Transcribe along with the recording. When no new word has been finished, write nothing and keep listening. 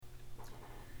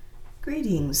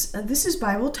Greetings. This is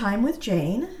Bible Time with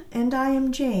Jane, and I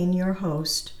am Jane, your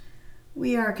host.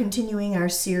 We are continuing our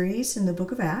series in the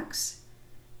book of Acts,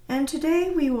 and today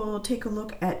we will take a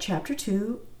look at chapter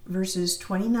 2, verses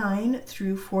 29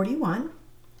 through 41.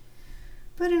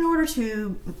 But in order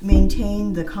to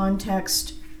maintain the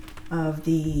context of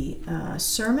the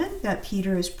sermon that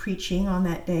Peter is preaching on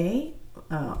that day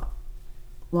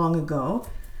long ago,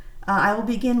 I will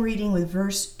begin reading with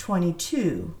verse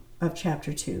 22 of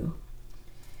chapter 2.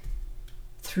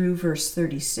 Through verse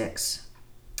 36.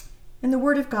 And the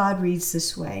word of God reads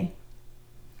this way: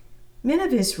 Men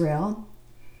of Israel,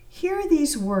 hear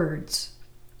these words.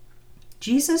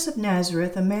 Jesus of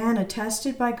Nazareth, a man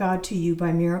attested by God to you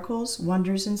by miracles,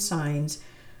 wonders, and signs,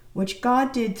 which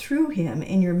God did through him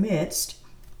in your midst,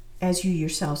 as you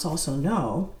yourselves also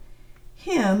know,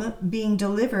 him being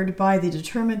delivered by the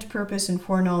determined purpose and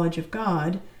foreknowledge of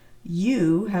God,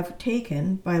 you have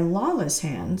taken by lawless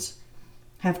hands,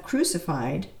 have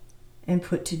crucified and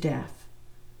put to death,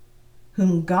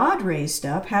 whom God raised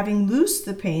up, having loosed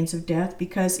the pains of death,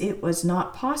 because it was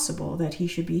not possible that he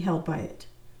should be held by it.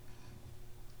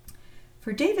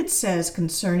 For David says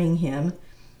concerning him,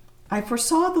 I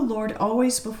foresaw the Lord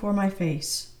always before my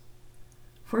face,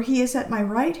 for he is at my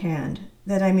right hand,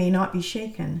 that I may not be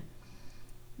shaken.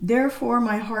 Therefore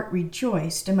my heart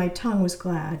rejoiced, and my tongue was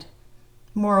glad.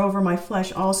 Moreover, my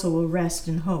flesh also will rest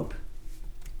in hope.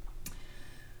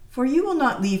 For you will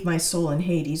not leave my soul in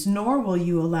Hades, nor will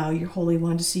you allow your Holy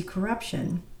One to see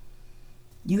corruption.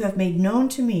 You have made known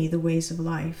to me the ways of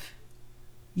life.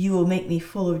 You will make me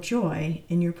full of joy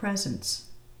in your presence.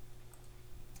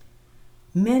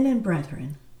 Men and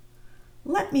brethren,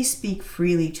 let me speak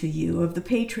freely to you of the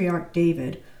patriarch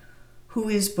David, who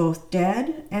is both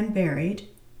dead and buried,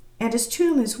 and his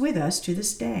tomb is with us to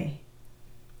this day.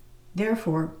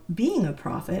 Therefore, being a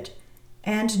prophet,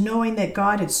 and knowing that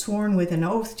God had sworn with an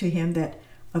oath to him that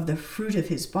of the fruit of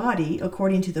his body,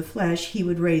 according to the flesh, he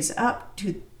would raise up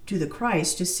to the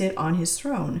Christ to sit on his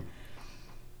throne.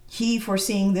 He,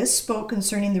 foreseeing this, spoke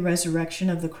concerning the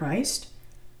resurrection of the Christ,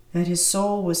 that his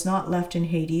soul was not left in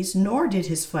Hades, nor did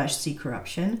his flesh see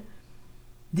corruption.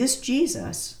 This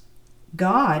Jesus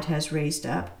God has raised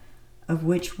up, of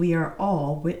which we are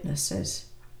all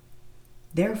witnesses.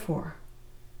 Therefore,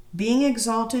 being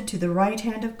exalted to the right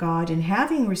hand of God, and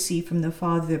having received from the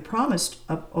Father the promise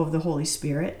of the Holy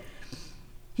Spirit,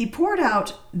 he poured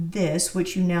out this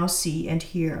which you now see and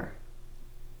hear.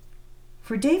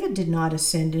 For David did not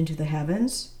ascend into the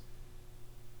heavens,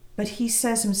 but he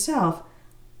says himself,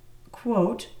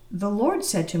 quote, The Lord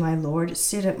said to my Lord,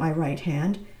 Sit at my right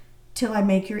hand, till I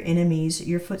make your enemies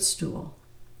your footstool.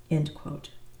 End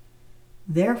quote.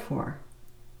 Therefore,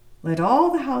 let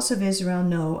all the house of Israel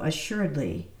know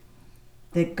assuredly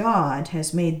that God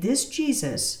has made this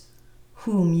Jesus,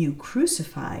 whom you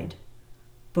crucified,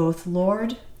 both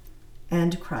Lord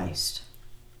and Christ.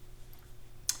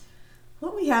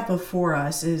 What we have before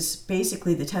us is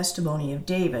basically the testimony of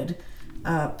David.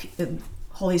 The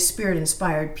Holy Spirit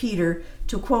inspired Peter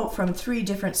to quote from 3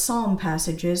 different psalm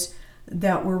passages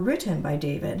that were written by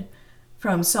David,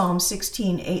 from Psalm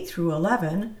 16, 8 through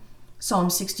 11, Psalm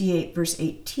 68, verse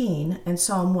 18, and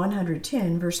Psalm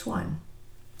 110, verse 1.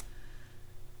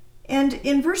 And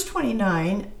in verse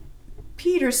 29,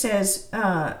 Peter says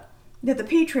that the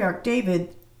patriarch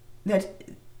David, that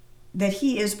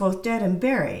he is both dead and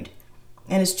buried,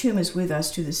 and his tomb is with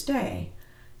us to this day.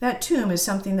 That tomb is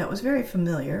something that was very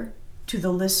familiar to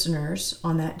the listeners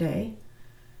on that day.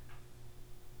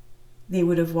 They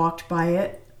would have walked by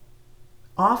it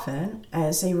often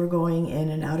as they were going in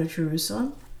and out of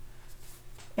Jerusalem.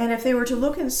 And if they were to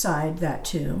look inside that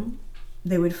tomb,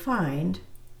 they would find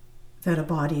that a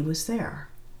body was there,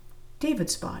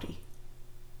 David's body.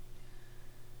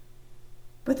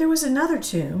 But there was another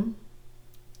tomb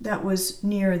that was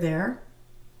near there,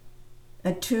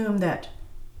 a tomb that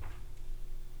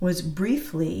was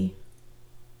briefly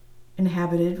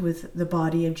inhabited with the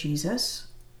body of Jesus,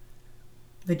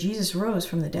 but Jesus rose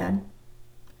from the dead.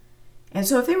 And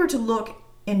so if they were to look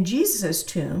in Jesus'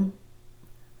 tomb,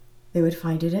 they would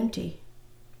find it empty.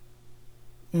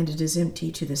 And it is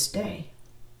empty to this day.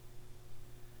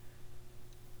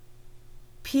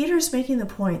 Peter's making the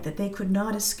point that they could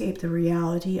not escape the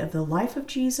reality of the life of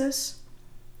Jesus,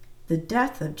 the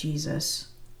death of Jesus,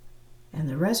 and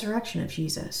the resurrection of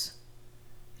Jesus.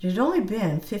 It had only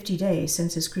been 50 days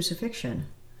since his crucifixion.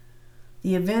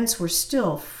 The events were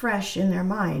still fresh in their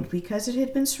mind because it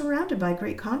had been surrounded by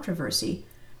great controversy.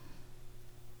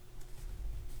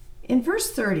 In verse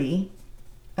 30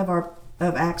 of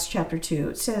Acts chapter 2,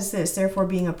 it says this, Therefore,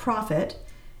 being a prophet,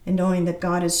 and knowing that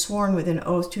God has sworn with an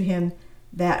oath to him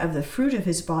that of the fruit of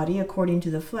his body, according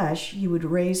to the flesh, he would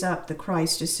raise up the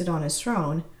Christ to sit on his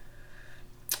throne.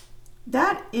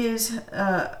 That is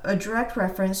a direct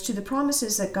reference to the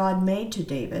promises that God made to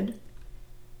David.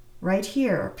 Right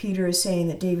here, Peter is saying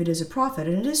that David is a prophet,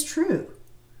 and it is true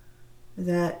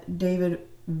that David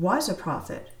was a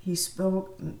prophet. He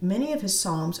spoke, many of his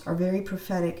psalms are very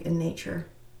prophetic in nature.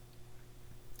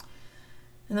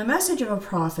 And the message of a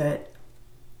prophet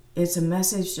is a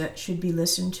message that should be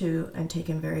listened to and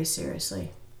taken very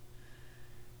seriously.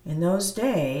 In those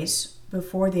days,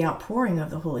 before the outpouring of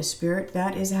the Holy Spirit,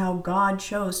 that is how God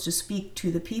chose to speak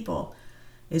to the people,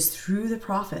 is through the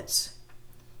prophets.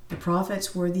 The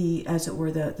prophets were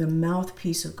the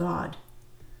mouthpiece of God.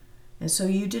 And so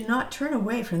you did not turn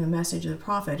away from the message of the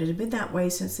prophet. It had been that way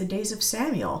since the days of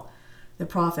Samuel, the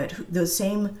prophet, the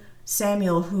same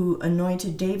Samuel who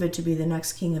anointed David to be the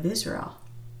next king of Israel.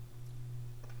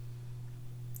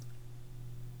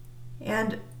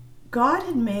 And God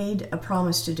had made a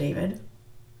promise to David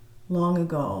long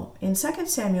ago. In 2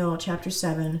 Samuel chapter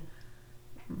 7,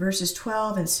 verses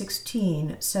 12 and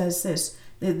 16 says this.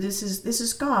 This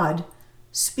is God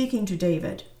speaking to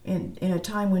David in a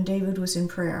time when David was in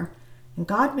prayer. And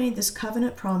God made this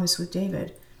covenant promise with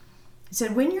David. He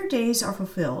said, "When your days are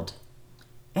fulfilled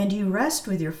and you rest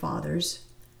with your fathers,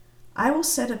 I will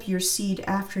set up your seed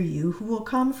after you who will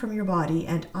come from your body,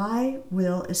 and I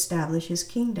will establish his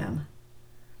kingdom.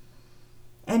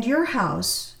 And your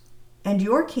house and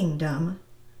your kingdom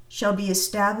shall be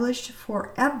established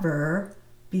forever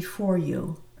before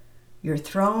you. Your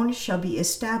throne shall be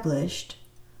established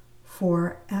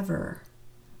forever."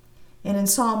 And in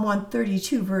Psalm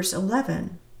 132, verse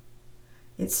 11,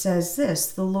 it says this,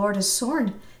 "The Lord has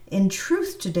sworn in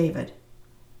truth to David.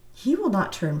 He will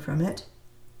not turn from it."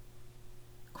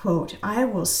 Quote, "I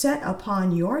will set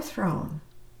upon your throne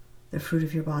the fruit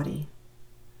of your body."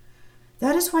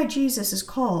 That is why Jesus is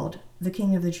called the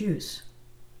King of the Jews.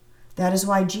 That is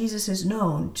why Jesus is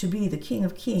known to be the King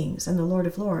of Kings and the Lord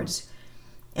of Lords.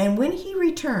 And when he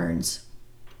returns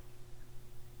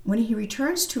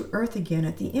to earth again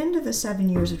at the end of the 7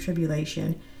 years of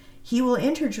tribulation, he will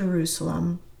enter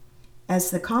Jerusalem as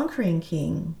the conquering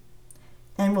king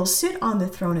and will sit on the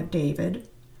throne of David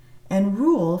and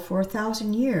rule for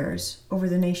 1,000 years over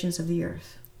the nations of the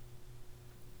earth.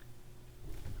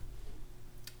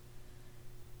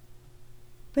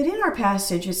 But in our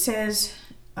passage, it says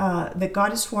that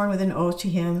God has sworn with an oath to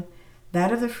him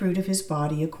that of the fruit of his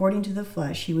body, according to the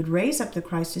flesh, he would raise up the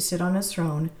Christ to sit on his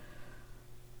throne.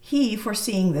 He,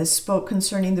 foreseeing this, spoke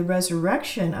concerning the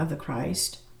resurrection of the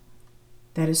Christ,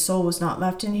 that his soul was not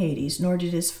left in Hades, nor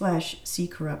did his flesh see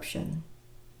corruption.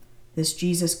 This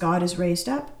Jesus God is raised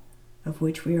up, of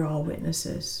which we are all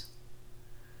witnesses.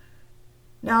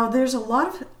 Now, there's a lot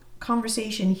of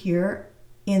conversation here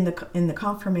in the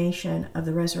confirmation of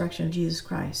the resurrection of Jesus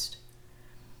Christ.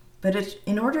 But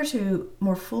in order to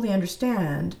more fully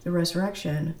understand the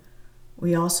resurrection,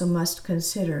 we also must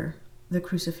consider the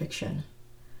crucifixion,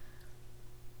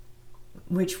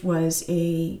 which was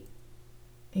a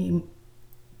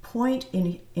point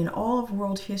in all of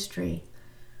world history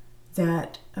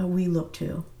that we look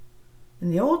to. In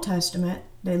the Old Testament,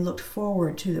 they looked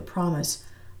forward to the promise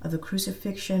of the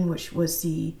crucifixion, which was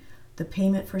the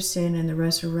payment for sin, and the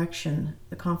resurrection,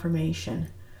 the confirmation.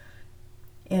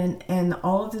 And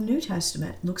all of the New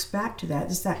Testament looks back to that.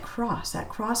 It's that cross. That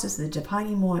cross is the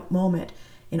defining moment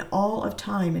in all of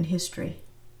time and history.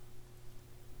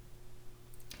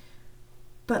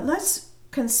 But let's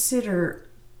consider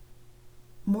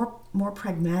more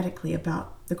pragmatically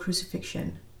about the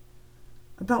crucifixion,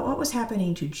 about what was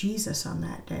happening to Jesus on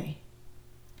that day.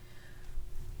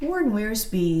 Warren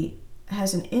Wiersbe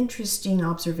has an interesting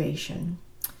observation.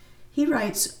 He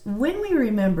writes, "When we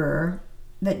remember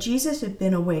that Jesus had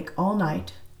been awake all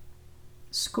night,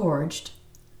 scourged,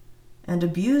 and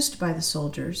abused by the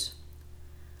soldiers,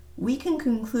 we can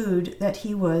conclude that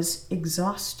he was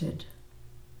exhausted.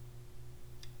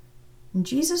 And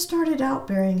Jesus started out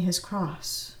bearing his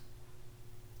cross,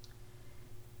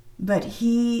 but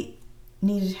he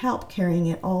needed help carrying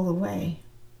it all the way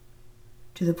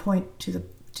to the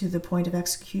point of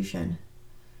execution.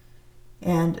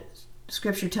 And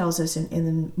Scripture tells us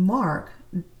in Mark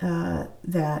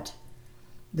that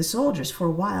the soldiers for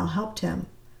a while helped him,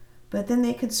 but then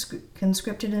they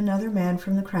conscripted another man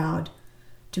from the crowd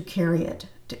to carry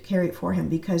it for him,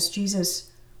 because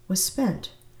Jesus was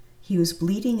spent. He was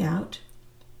bleeding out.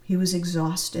 He was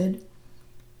exhausted.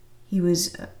 He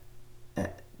was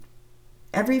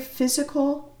every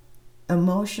physical,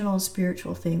 emotional,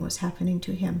 spiritual thing was happening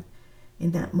to him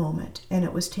in that moment, and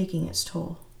it was taking its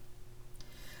toll.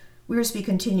 Wiersbe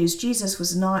continues, Jesus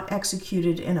was not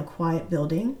executed in a quiet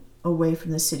building away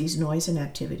from the city's noise and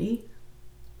activity.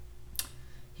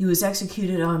 He was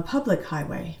executed on a public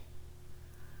highway,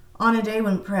 on a day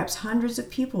when perhaps hundreds of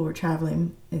people were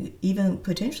traveling, even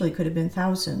potentially could have been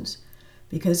thousands,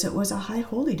 because it was a high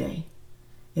holy day.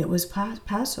 It was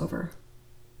Passover,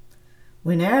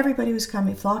 when everybody was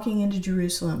flocking into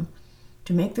Jerusalem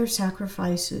to make their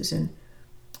sacrifices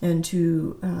and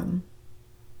to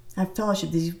have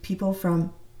fellowship. These people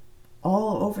from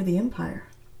all over the empire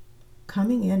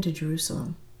coming into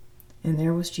Jerusalem, and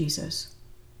there was Jesus,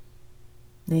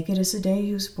 naked as the day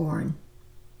he was born,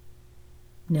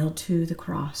 nailed to the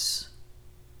cross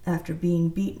after being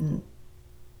beaten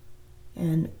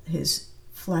and his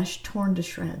flesh torn to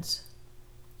shreds.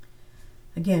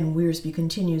 Again, Wiersbe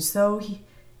continues, though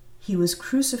he was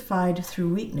crucified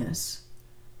through weakness,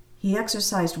 he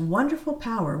exercised wonderful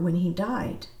power when he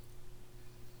died.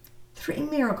 3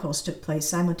 miracles took place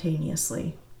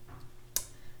simultaneously.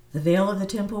 The veil of the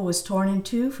temple was torn in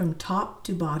two from top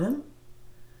to bottom.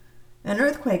 An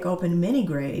earthquake opened many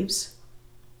graves.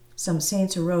 Some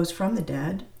saints arose from the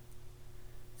dead.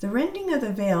 The rending of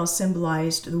the veil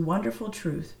symbolized the wonderful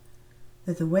truth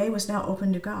that the way was now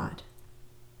open to God.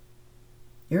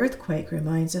 The earthquake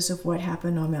reminds us of what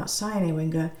happened on Mount Sinai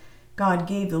when God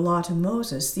gave the law to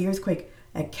Moses. The earthquake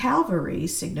at Calvary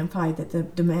signified that the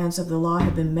demands of the law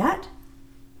had been met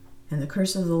and the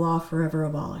curse of the law forever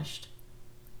abolished.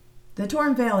 The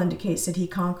torn veil indicates that he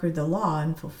conquered the law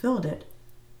and fulfilled it,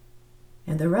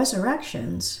 and the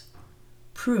resurrections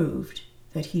proved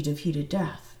that he defeated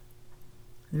death.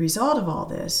 The result of all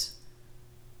this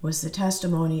was the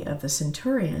testimony of the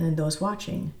centurion and those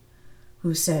watching,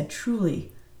 who said,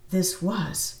 "Truly, this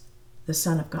was the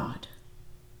Son of God."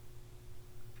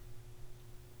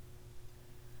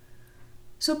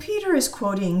 So Peter is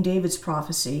quoting David's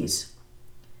prophecies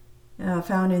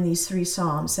found in these 3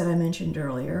 Psalms that I mentioned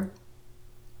earlier.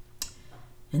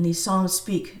 And these Psalms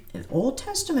speak in Old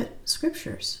Testament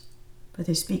scriptures, but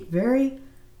they speak very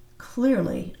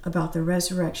clearly about the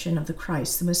resurrection of the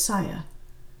Christ, the Messiah,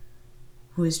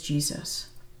 who is Jesus.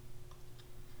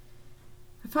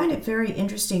 I find it very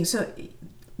interesting. So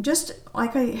just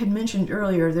like I had mentioned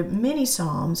earlier, the many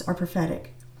Psalms are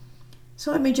prophetic.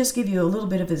 So let me just give you a little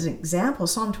bit of an example.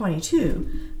 Psalm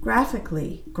 22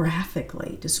 graphically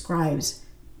describes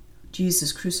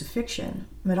Jesus' crucifixion,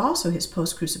 but also his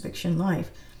post-crucifixion life.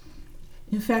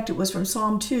 In fact, it was from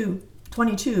Psalm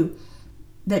 22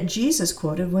 that Jesus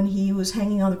quoted when he was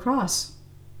hanging on the cross,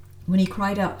 when he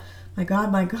cried out, my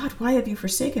God, why have you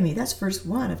forsaken me?" That's verse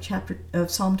 1 of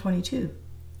Psalm 22.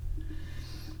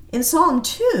 In Psalm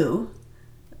 2,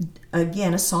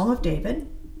 again, a Psalm of David,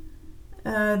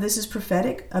 this is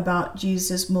prophetic about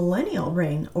Jesus' millennial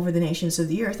reign over the nations of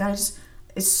the earth. That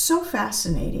it's so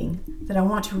fascinating that I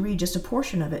want to read just a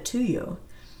portion of it to you.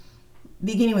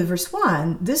 Beginning with verse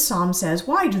 1, this psalm says,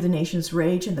 "Why do the nations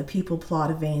rage and the people plot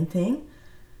a vain thing?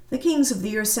 The kings of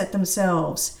the earth set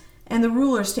themselves, and the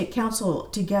rulers take counsel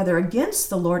together against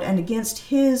the Lord and against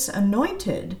his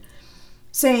anointed,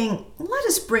 saying, let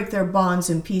us break their bonds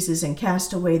in pieces and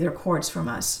cast away their cords from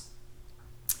us.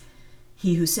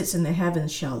 He who sits in the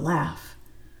heavens shall laugh.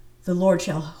 The Lord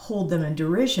shall hold them in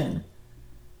derision.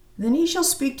 Then he shall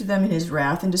speak to them in his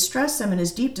wrath and distress them in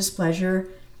his deep displeasure,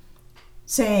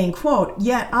 saying, quote,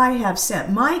 Yet I have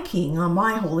set my king on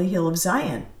my holy hill of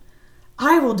Zion.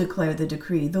 I will declare the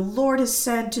decree. The Lord has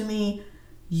said to me,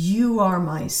 You are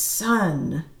my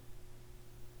son.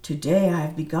 Today I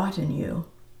have begotten you.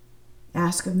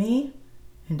 Ask of me,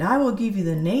 and I will give you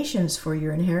the nations for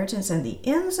your inheritance and the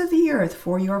ends of the earth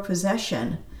for your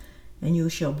possession. And you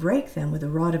shall break them with a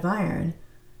rod of iron.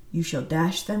 You shall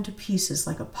dash them to pieces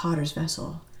like a potter's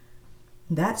vessel.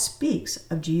 That speaks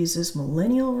of Jesus'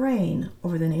 millennial reign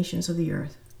over the nations of the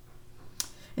earth.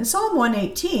 In Psalm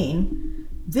 118,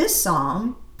 this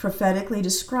psalm prophetically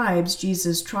describes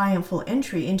Jesus' triumphal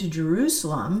entry into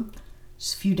Jerusalem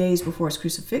just a few days before his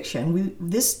crucifixion.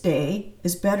 This day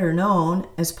is better known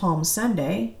as Palm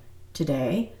Sunday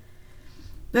today.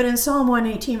 But in Psalm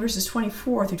 118, verses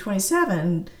 24 through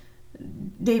 27,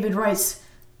 David writes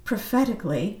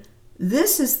prophetically,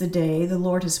 This is the day the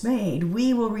Lord has made.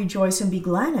 We will rejoice and be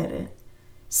glad at it.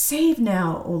 Save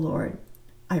now, O Lord,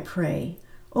 I pray.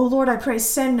 O Lord, I pray,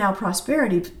 send now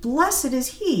prosperity. Blessed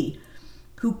is he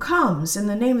who comes in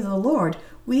the name of the Lord.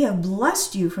 We have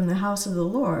blessed you from the house of the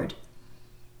Lord.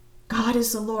 God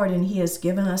is the Lord, and he has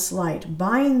given us light.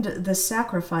 Bind the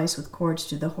sacrifice with cords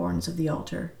to the horns of the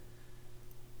altar.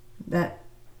 That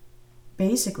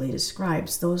basically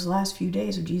describes those last few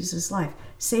days of Jesus' life.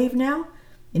 Save now,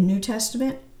 in New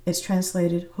Testament, it's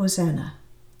translated Hosanna.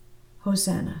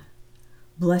 Hosanna.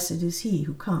 Blessed is he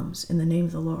who comes in the name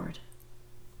of the Lord.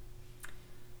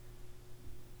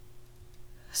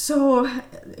 So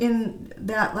in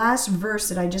that last verse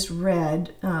that I just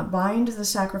read, bind the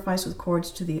sacrifice with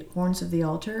cords to the horns of the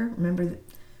altar. Remember that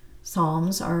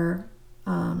Psalms are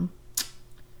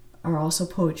also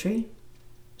poetry.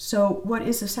 So what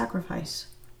is the sacrifice?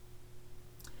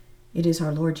 It is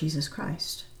our Lord Jesus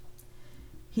Christ.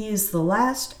 He is the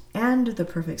last and the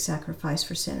perfect sacrifice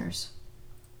for sinners.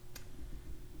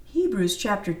 Hebrews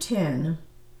chapter 10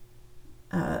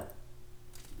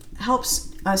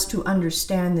 helps us to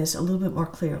understand this a little bit more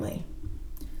clearly.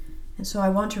 And so I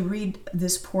want to read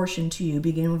this portion to you,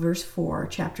 beginning with verse 4,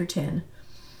 chapter 10.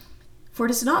 For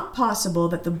it is not possible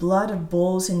that the blood of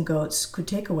bulls and goats could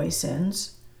take away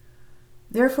sins.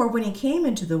 Therefore, when he came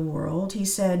into the world, he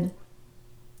said,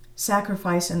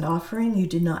 Sacrifice and offering you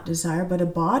did not desire, but a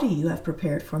body you have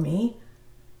prepared for me.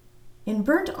 In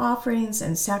burnt offerings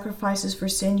and sacrifices for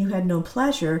sin you had no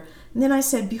pleasure. And then I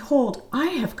said, Behold, I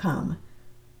have come.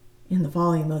 In the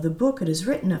volume of the book it is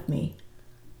written of me,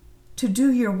 to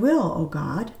do your will, O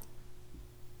God.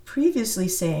 Previously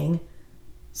saying,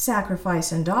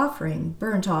 Sacrifice and offering,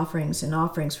 burnt offerings and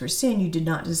offerings for sin you did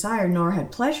not desire, nor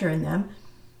had pleasure in them,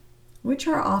 which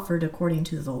are offered according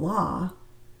to the law.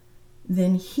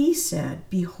 Then he said,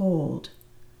 Behold,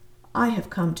 I have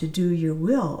come to do your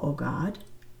will, O God.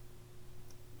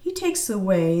 He takes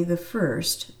away the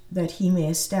first, that he may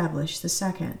establish the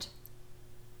second.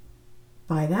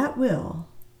 By that will,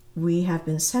 we have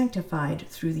been sanctified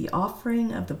through the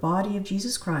offering of the body of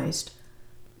Jesus Christ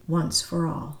once for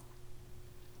all.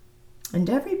 And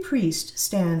every priest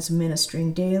stands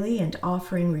ministering daily and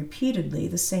offering repeatedly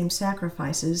the same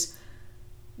sacrifices,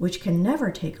 which can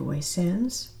never take away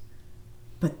sins.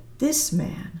 But this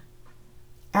man,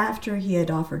 after he had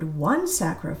offered one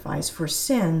sacrifice for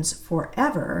sins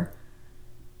forever,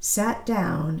 sat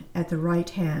down at the right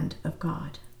hand of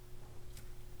God.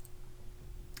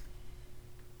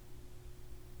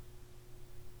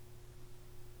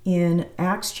 In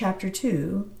Acts chapter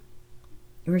 2,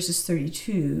 verses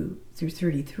 32 through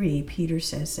 33, Peter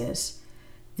says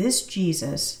this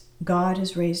Jesus God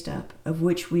has raised up, of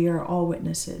which we are all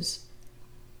witnesses.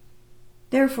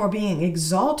 Therefore, being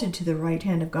exalted to the right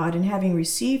hand of God, and having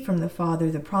received from the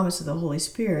Father the promise of the Holy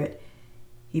Spirit,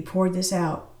 he poured this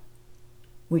out,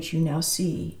 which you now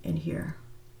see and hear.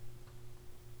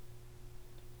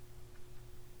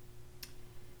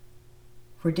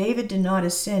 For David did not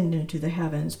ascend into the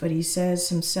heavens, but he says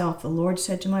himself, The Lord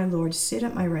said to my Lord, Sit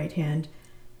at my right hand,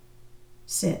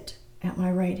 sit at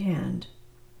my right hand,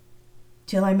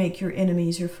 till I make your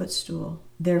enemies your footstool.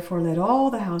 Therefore let all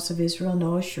the house of Israel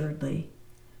know assuredly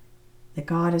that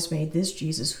God has made this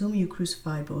Jesus, whom you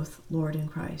crucified, both Lord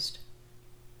and Christ.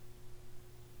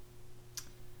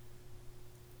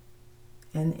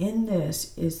 And in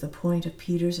this is the point of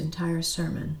Peter's entire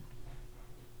sermon.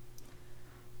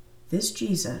 This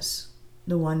Jesus,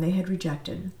 the one they had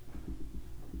rejected,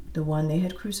 the one they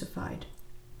had crucified,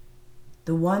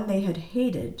 the one they had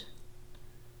hated,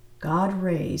 God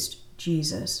raised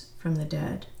Jesus from the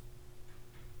dead.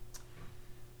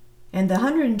 And the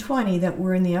 120 that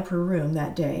were in the upper room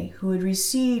that day, who had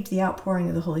received the outpouring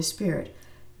of the Holy Spirit,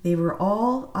 they were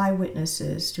all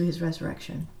eyewitnesses to his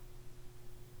resurrection.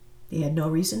 They had no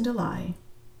reason to lie.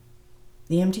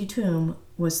 The empty tomb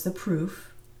was the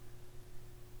proof.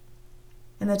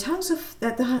 And the tongues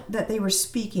that they were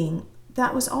speaking,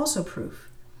 that was also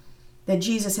proof that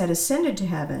Jesus had ascended to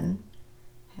heaven,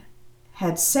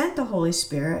 had sent the Holy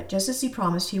Spirit, just as he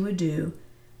promised he would do,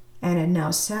 and had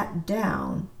now sat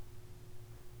down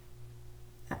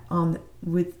on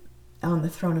the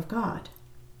throne of God.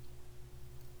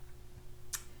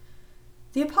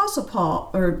 The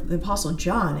Apostle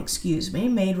John,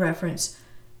 made reference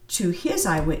to his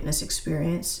eyewitness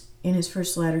experience in his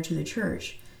first letter to the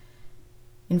church.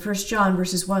 In 1 John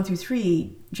verses 1 through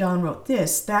 3, John wrote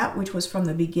this, That which was from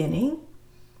the beginning,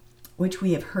 which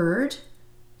we have heard,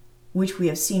 which we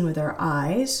have seen with our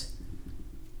eyes,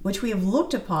 which we have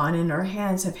looked upon and our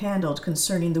hands have handled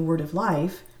concerning the word of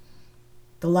life.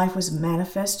 The life was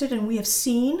manifested, and we have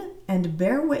seen and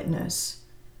bear witness,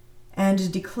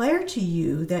 and declare to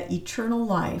you that eternal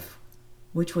life,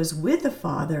 which was with the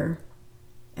Father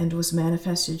and was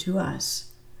manifested to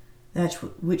us. That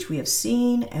which we have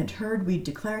seen and heard we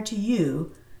declare to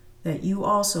you, that you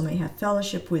also may have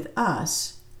fellowship with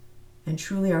us. And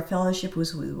truly our fellowship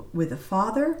was with the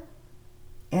Father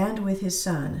and with his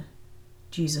Son,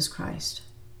 Jesus Christ.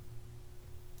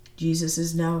 Jesus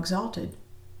is now exalted,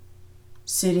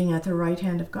 sitting at the right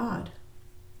hand of God.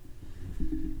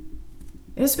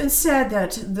 It has been said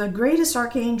that the greatest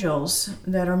archangels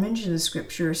that are mentioned in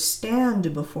Scripture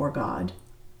stand before God,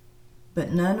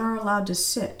 but none are allowed to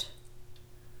sit.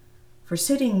 For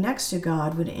sitting next to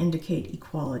God would indicate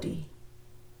equality.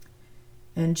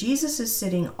 And Jesus'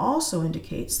 sitting also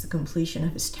indicates the completion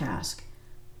of his task,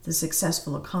 the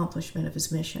successful accomplishment of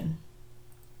his mission.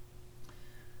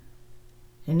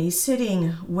 And he's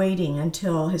sitting, waiting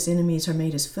until his enemies are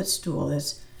made his footstool,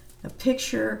 as a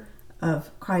picture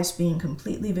of Christ being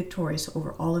completely victorious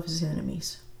over all of his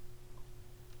enemies.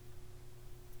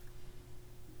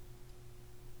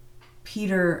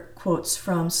 Peter quotes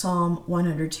from Psalm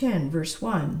 110, verse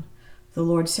 1. The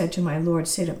Lord said to my Lord,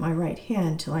 sit at my right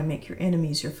hand till I make your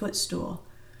enemies your footstool.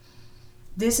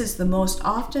 This is the most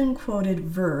often quoted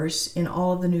verse in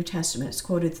all of the New Testament. It's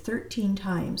quoted 13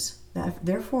 times.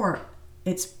 Therefore,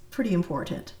 it's pretty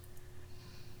important.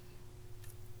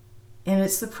 And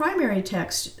it's the primary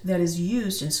text that is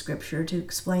used in Scripture to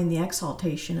explain the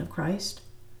exaltation of Christ.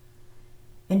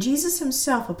 And Jesus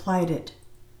himself applied it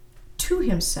to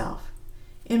himself.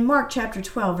 In Mark chapter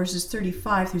 12, verses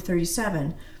 35 through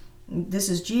 37, this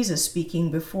is Jesus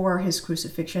speaking before his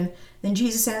crucifixion. Then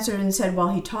Jesus answered and said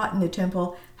while he taught in the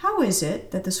temple, how is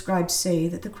it that the scribes say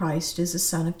that the Christ is the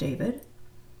son of David?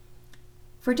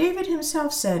 For David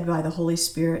himself said by the Holy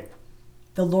Spirit,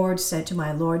 the Lord said to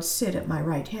my Lord, sit at my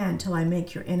right hand till I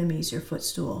make your enemies your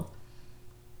footstool.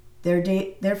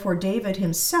 Therefore David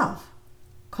himself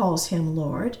calls him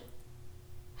Lord.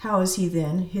 How is he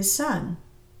then his son?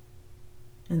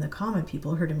 And the common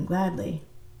people heard him gladly.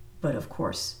 But of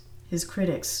course, his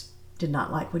critics did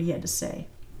not like what he had to say.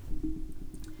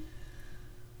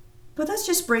 But let's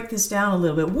just break this down a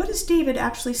little bit. What is David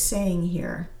actually saying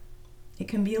here? It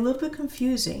can be a little bit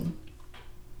confusing.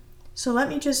 So let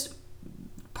me just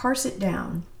parse it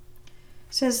down.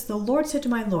 It says, the Lord said to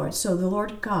my Lord. So the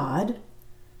Lord God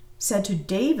said to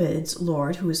David's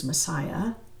Lord, who is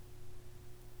Messiah,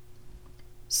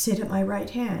 sit at my right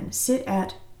hand. Sit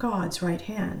at God's right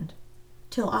hand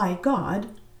till I, God,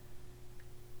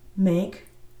 make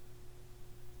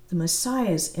the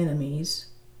Messiah's enemies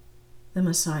the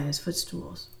Messiah's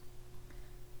footstools.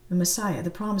 The Messiah, the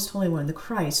promised Holy One, the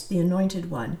Christ, the Anointed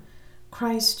One.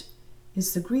 Christ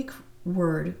is the Greek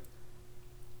word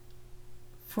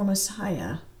for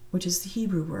Messiah, which is the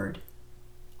Hebrew word.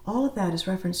 All of that is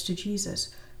reference to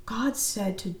Jesus. God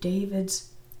said to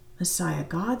David's Messiah,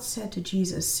 God said to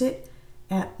Jesus, sit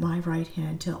at my right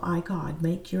hand till I, God,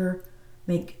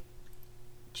 make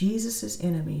Jesus'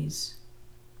 enemies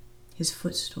his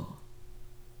footstool.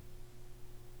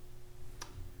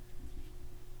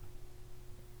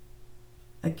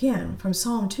 Again, from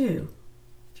Psalm 2,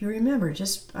 if you remember,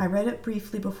 I read it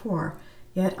briefly before,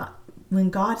 yet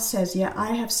when God says, yet I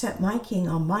have set my king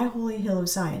on my holy hill of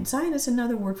Zion. Zion is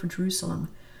another word for Jerusalem.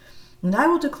 And I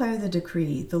will declare the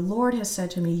decree. The Lord has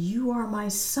said to me, you are my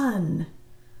son.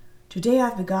 Today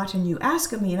I've begotten you.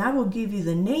 Ask of me, and I will give you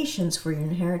the nations for your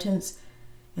inheritance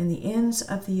and the ends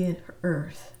of the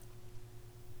earth.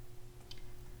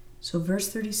 So verse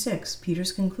 36,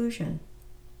 Peter's conclusion.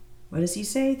 What does he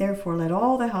say? Therefore let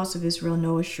all the house of Israel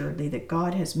know assuredly that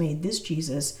God has made this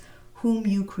Jesus, whom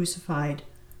you crucified,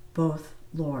 both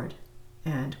Lord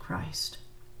and Christ.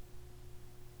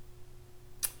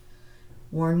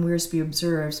 Warren Wiersbe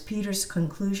observes, Peter's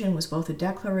conclusion was both a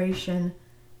declaration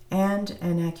and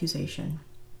an accusation.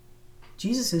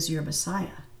 Jesus is your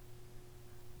Messiah,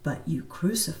 but you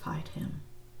crucified him.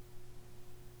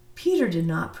 Peter did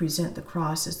not present the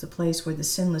cross as the place where the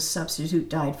sinless substitute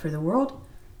died for the world,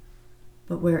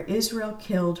 but where Israel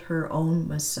killed her own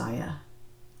Messiah.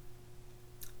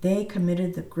 They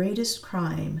committed the greatest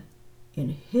crime in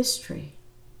history.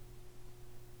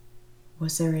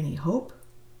 Was there any hope?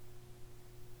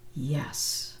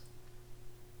 Yes.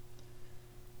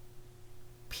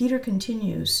 Peter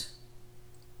continues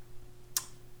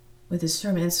with his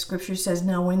sermon, and Scripture says,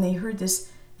 now when they heard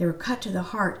this, they were cut to the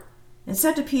heart, and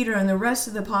said to Peter and the rest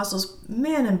of the apostles,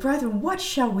 men and brethren, what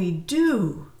shall we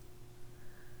do?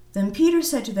 Then Peter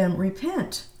said to them,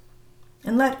 repent,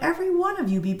 and let every one of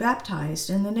you be baptized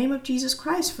in the name of Jesus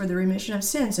Christ for the remission of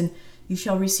sins, and you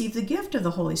shall receive the gift of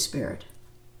the Holy Spirit.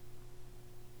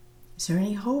 Is there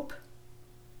any hope?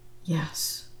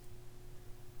 Yes.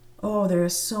 Oh, there are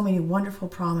so many wonderful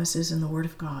promises in the Word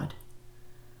of God.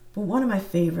 But one of my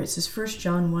favorites is 1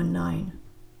 John 1:9,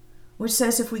 which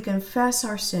says if we confess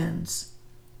our sins,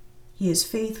 he is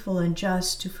faithful and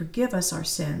just to forgive us our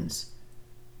sins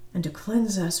and to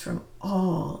cleanse us from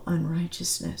all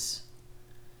unrighteousness.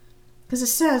 Because it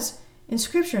says in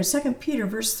Scripture, 2 Peter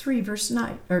chapter 3, verse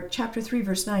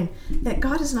 9, that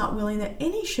God is not willing that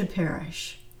any should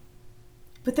perish,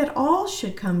 but that all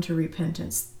should come to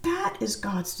repentance. That is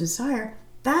God's desire.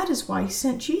 That is why he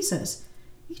sent Jesus.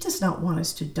 He does not want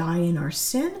us to die in our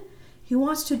sin. He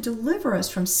wants to deliver us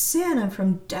from sin and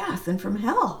from death and from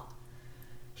hell.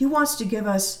 He wants to give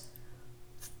us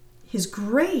his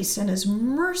grace and his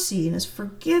mercy and his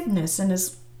forgiveness and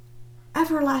his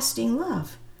everlasting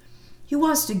love. He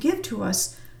wants to give to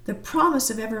us the promise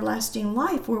of everlasting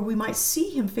life where we might see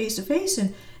him face to face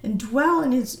and dwell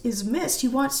in his midst. He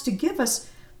wants to give us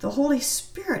the Holy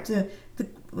Spirit, the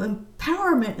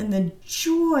empowerment and the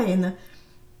joy and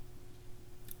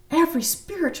every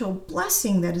spiritual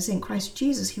blessing that is in Christ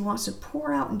Jesus. He wants to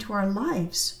pour out into our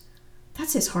lives.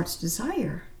 That's his heart's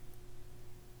desire.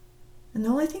 And the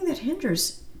only thing that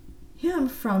hinders him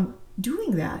from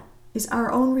doing that is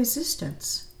our own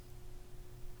resistance.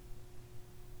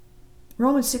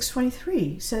 Romans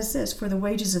 6:23 says this, "For the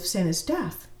wages of sin is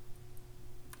death,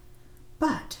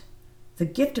 but the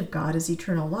gift of God is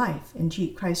eternal life in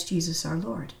Christ Jesus our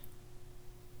Lord."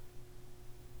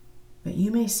 But you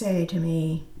may say to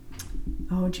me,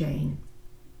 "Oh, Jane,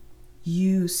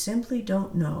 you simply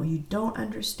don't know, you don't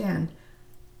understand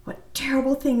what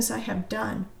terrible things I have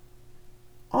done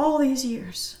all these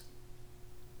years."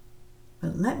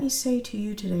 But let me say to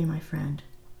you today, my friend,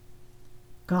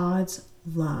 God's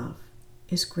love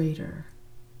is greater.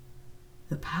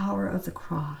 The power of the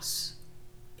cross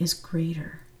is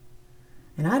greater.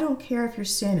 And I don't care if your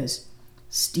sin is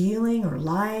stealing or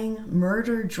lying,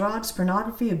 murder, drugs,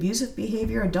 pornography, abusive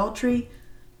behavior, adultery,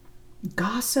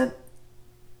 gossip,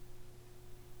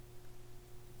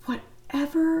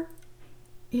 whatever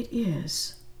it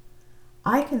is,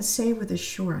 I can say with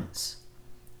assurance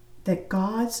that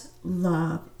God's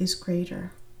love is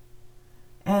greater,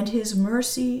 and his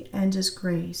mercy and his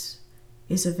grace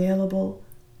is available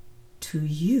to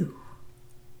you.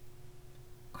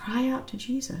 Cry out to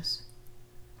Jesus.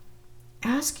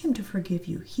 Ask him to forgive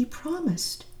you. He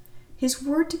promised. His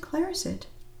word declares it.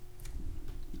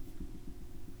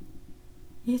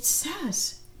 It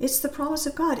says, it's the promise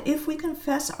of God. If we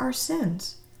confess our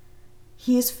sins,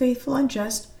 he is faithful and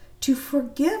just to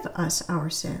forgive us our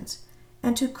sins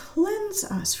and to cleanse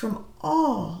us from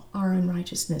all our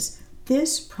unrighteousness.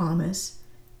 This promise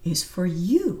is for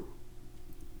you.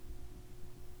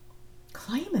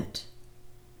 Claim it.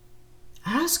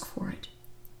 Ask for it.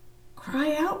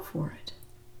 Cry out for it.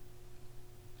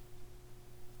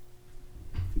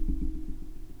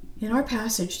 In our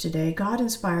passage today, God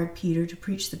inspired Peter to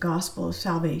preach the gospel of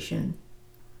salvation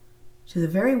to the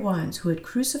very ones who had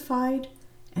crucified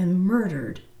and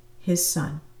murdered his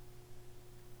Son.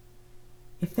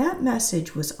 If that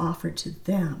message was offered to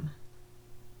them,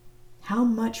 how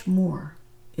much more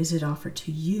is it offered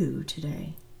to you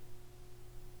today?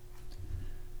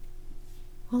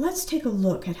 Well, let's take a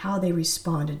look at how they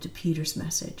responded to Peter's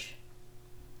message.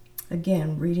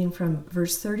 Again, reading from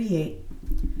verse 38.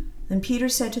 Then Peter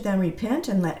said to them, "Repent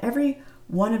and let every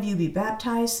one of you be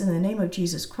baptized in the name of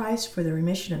Jesus Christ for the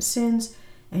remission of sins,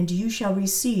 and you shall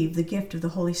receive the gift of the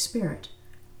Holy Spirit.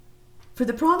 For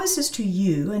the promise is to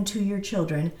you and to your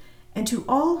children, and to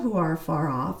all who are far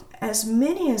off, as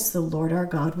many as the Lord our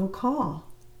God will call."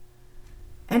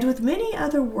 And with many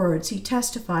other words he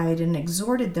testified and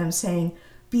exhorted them, saying,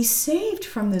 "Be saved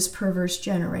from this perverse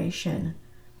generation."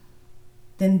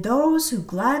 Then those who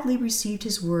gladly received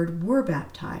his word were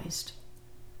baptized.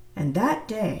 And that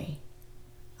day,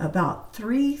 about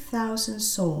 3,000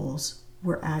 souls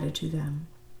were added to them.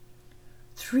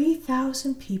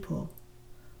 3,000 people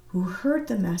who heard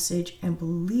the message and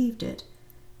believed it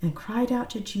and cried out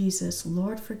to Jesus,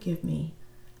 "Lord, forgive me."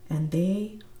 And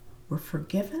they were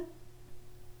forgiven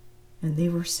and they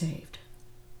were saved.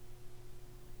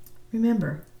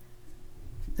 Remember,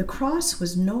 the cross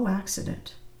was no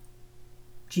accident.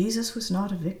 Jesus was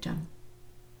not a victim.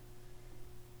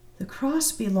 The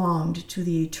cross belonged to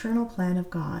the eternal plan of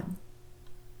God.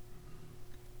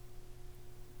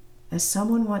 As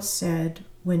someone once said,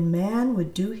 when man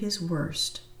would do his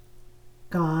worst,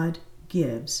 God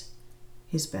gives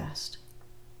his best.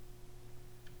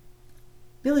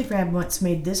 Billy Graham once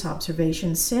made this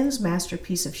observation: sin's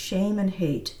masterpiece of shame and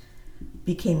hate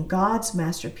became God's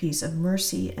masterpiece of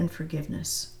mercy and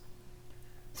forgiveness.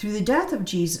 Through the death of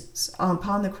Jesus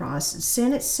upon the cross,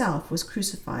 sin itself was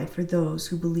crucified for those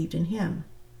who believed in him.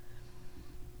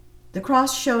 The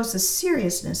cross shows the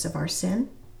seriousness of our sin,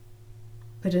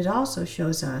 but it also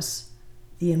shows us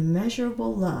the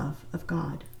immeasurable love of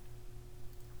God.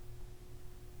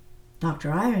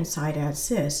 Dr. Ironside adds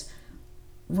this: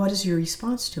 what is your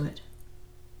response to it?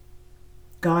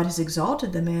 God has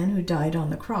exalted the man who died on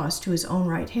the cross to his own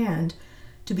right hand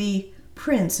to be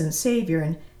Prince and Savior,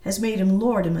 and has made him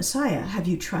Lord and Messiah. Have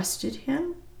you trusted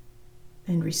him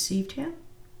and received him?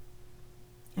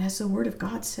 As the Word of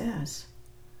God says,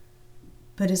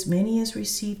 but as many as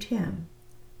received him,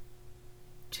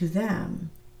 to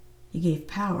them he gave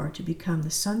power to become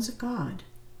the sons of God,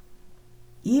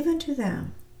 even to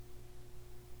them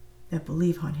that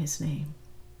believe on his name.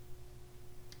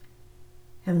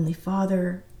 Heavenly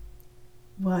Father,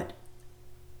 what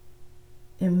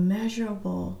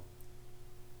immeasurable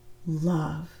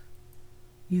love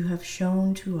you have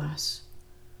shown to us,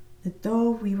 that though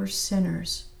we were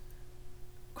sinners,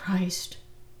 Christ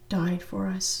died for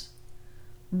us.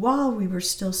 While we were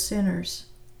still sinners,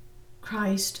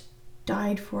 Christ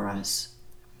died for us.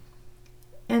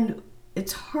 And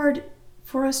it's hard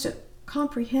for us to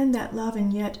comprehend that love,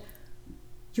 and yet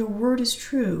your word is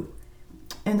true.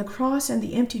 And the cross and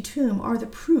the empty tomb are the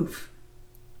proof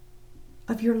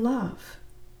of your love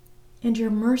and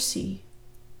your mercy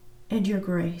and your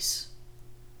grace.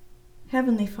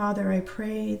 Heavenly Father, I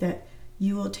pray that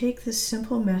you will take this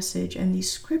simple message and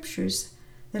these scriptures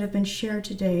that have been shared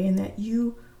today, and that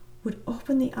you would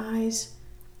open the eyes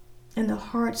and the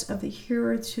hearts of the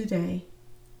hearer today,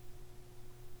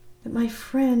 that my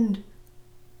friend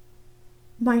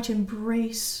might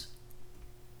embrace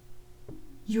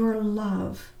your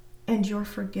love and your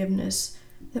forgiveness,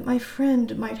 that my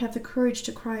friend might have the courage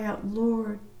to cry out,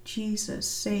 Lord Jesus,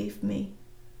 save me.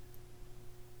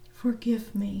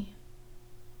 Forgive me.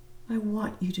 I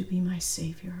want you to be my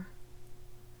Savior.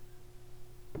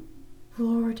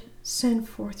 Lord, send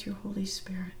forth your Holy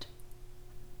Spirit,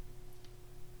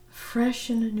 fresh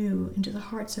and anew, into the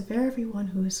hearts of everyone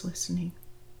who is listening.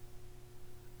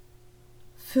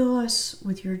 Fill us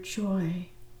with your joy,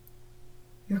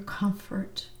 your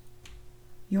comfort,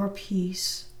 your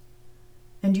peace,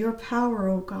 and your power,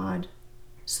 O God,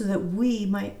 so that we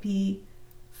might be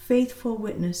faithful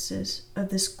witnesses of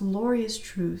this glorious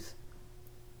truth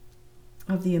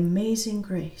of the amazing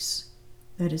grace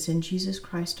that is in Jesus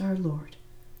Christ our Lord,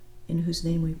 in whose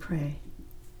name we pray.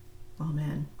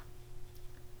 Amen.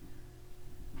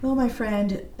 Well, my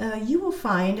friend, you will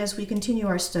find as we continue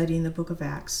our study in the book of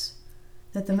Acts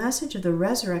that the message of the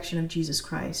resurrection of Jesus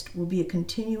Christ will be a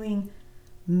continuing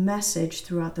message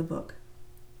throughout the book.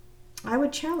 I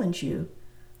would challenge you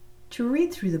to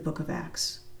read through the book of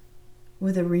Acts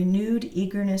with a renewed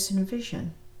eagerness and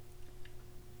vision.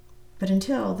 But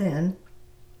until then,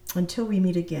 until we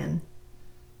meet again,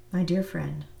 my dear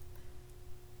friend,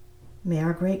 may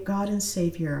our great God and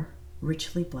Savior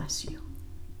richly bless you.